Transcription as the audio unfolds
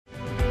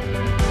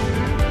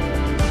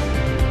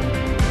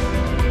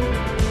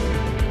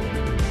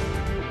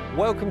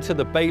welcome to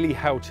the Bailey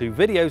how-to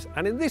videos,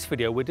 and in this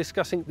video we're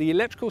discussing the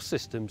electrical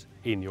systems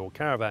in your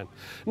caravan.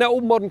 Now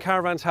all modern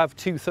caravans have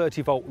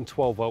 230 volt and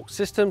 12 volt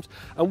systems,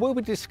 and we'll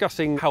be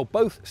discussing how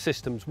both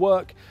systems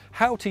work,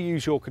 how to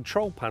use your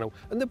control panel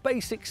and the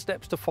basic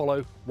steps to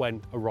follow when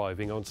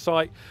arriving on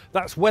site.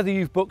 That's whether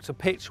you've booked a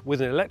pitch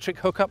with an electric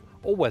hookup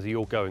or whether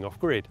you're going off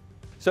grid.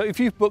 So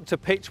if you've booked a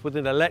pitch with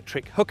an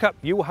electric hookup,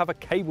 you will have a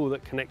cable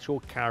that connects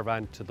your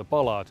caravan to the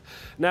bollard.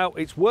 Now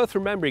it's worth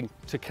remembering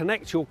to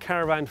connect your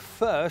caravan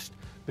first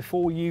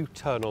before you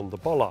turn on the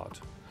bollard.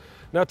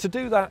 Now to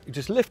do that, you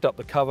just lift up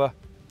the cover,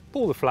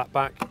 pull the flap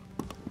back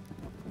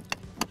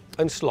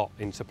and slot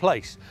into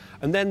place.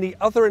 And then the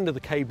other end of the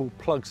cable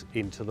plugs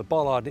into the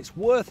bollard. It's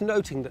worth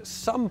noting that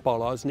some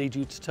bollards need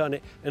you to turn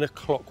it in a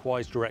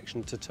clockwise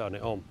direction to turn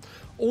it on.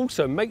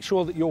 Also, make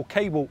sure that your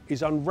cable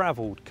is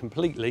unraveled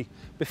completely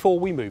before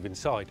we move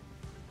inside.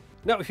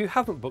 Now, if you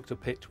haven't booked a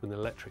pitch with an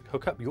electric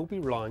hookup, you'll be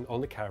relying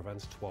on the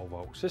caravan's 12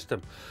 volt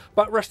system.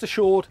 But rest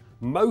assured,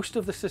 most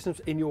of the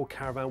systems in your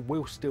caravan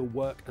will still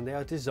work and they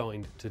are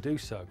designed to do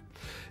so.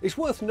 It's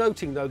worth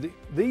noting though that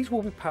these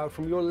will be powered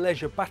from your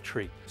leisure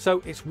battery.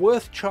 So it's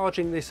worth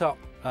charging this up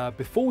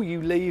before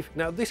you leave.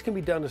 Now this can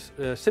be done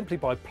simply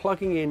by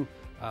plugging in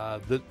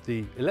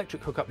the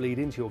electric hookup lead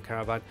into your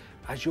caravan,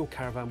 as your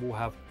caravan will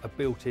have a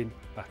built-in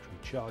battery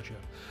charger.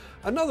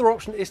 Another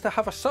option is to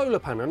have a solar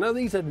panel. Now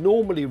these are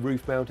normally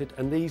roof mounted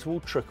and these will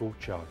trickle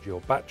charge your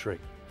battery.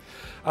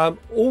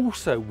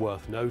 Also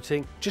worth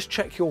noting, just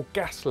check your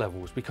gas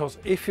levels, because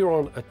if you're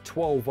on a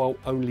 12 volt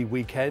only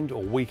weekend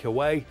or week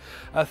away,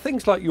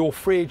 things like your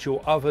fridge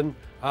or oven,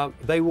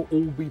 they will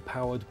all be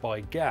powered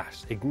by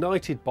gas,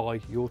 ignited by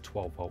your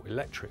 12 volt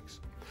electrics.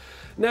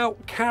 Now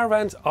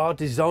caravans are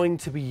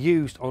designed to be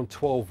used on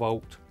 12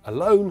 volt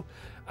alone,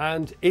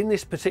 and in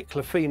this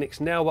particular Phoenix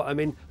now that I'm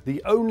in,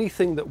 the only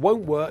thing that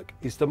won't work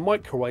is the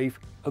microwave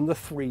and the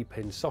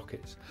 3-pin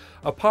sockets.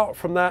 Apart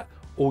from that,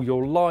 all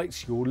your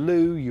lights, your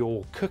loo,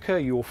 your cooker,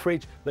 your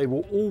fridge, they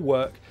will all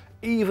work,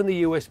 even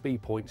the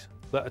USB points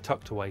that are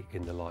tucked away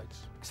in the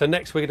lights. So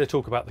next we're going to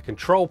talk about the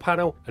control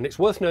panel, and it's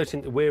worth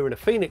noting that we're in a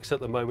Phoenix at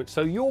the moment,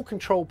 so your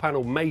control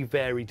panel may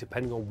vary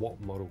depending on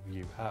what model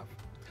you have.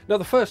 Now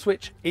the first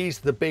switch is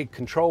the big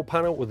control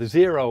panel with a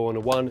 0 and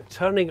a 1.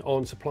 Turning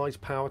on supplies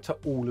power to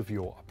all of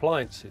your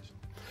appliances.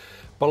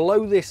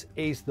 Below this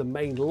is the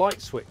main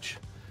light switch.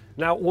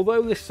 Now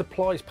although this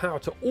supplies power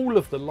to all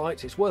of the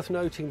lights, it's worth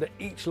noting that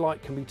each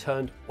light can be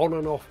turned on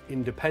and off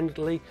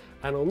independently,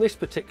 and on this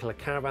particular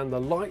caravan the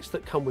lights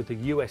that come with the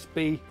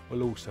USB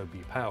will also be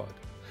powered.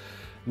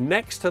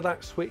 Next to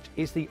that switch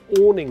is the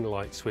awning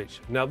light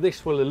switch. Now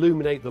this will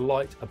illuminate the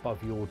light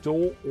above your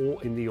door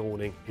or in the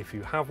awning if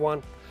you have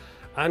one.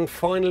 And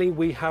finally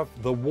we have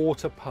the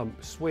water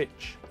pump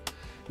switch.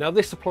 Now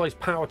this supplies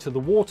power to the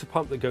water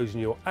pump that goes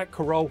in your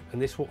aquaroll,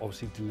 and this will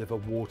obviously deliver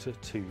water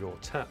to your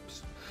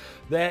taps.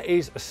 There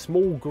is a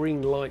small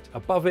green light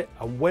above it,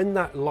 and when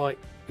that light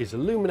is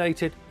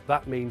illuminated,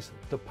 that means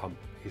the pump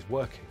is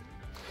working.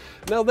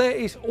 Now there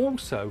is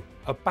also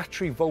a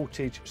battery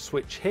voltage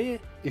switch here.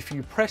 If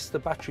you press the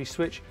battery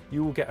switch,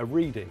 you will get a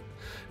reading.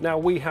 Now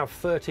we have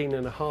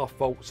 13.5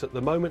 volts at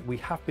the moment. We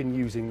have been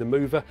using the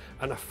mover,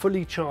 and a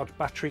fully charged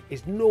battery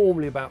is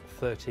normally about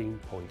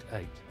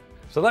 13.8.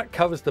 So that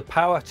covers the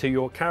power to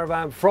your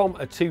caravan from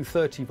a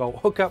 230 volt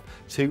hookup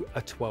to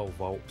a 12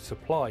 volt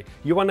supply.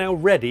 You are now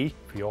ready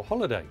for your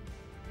holiday.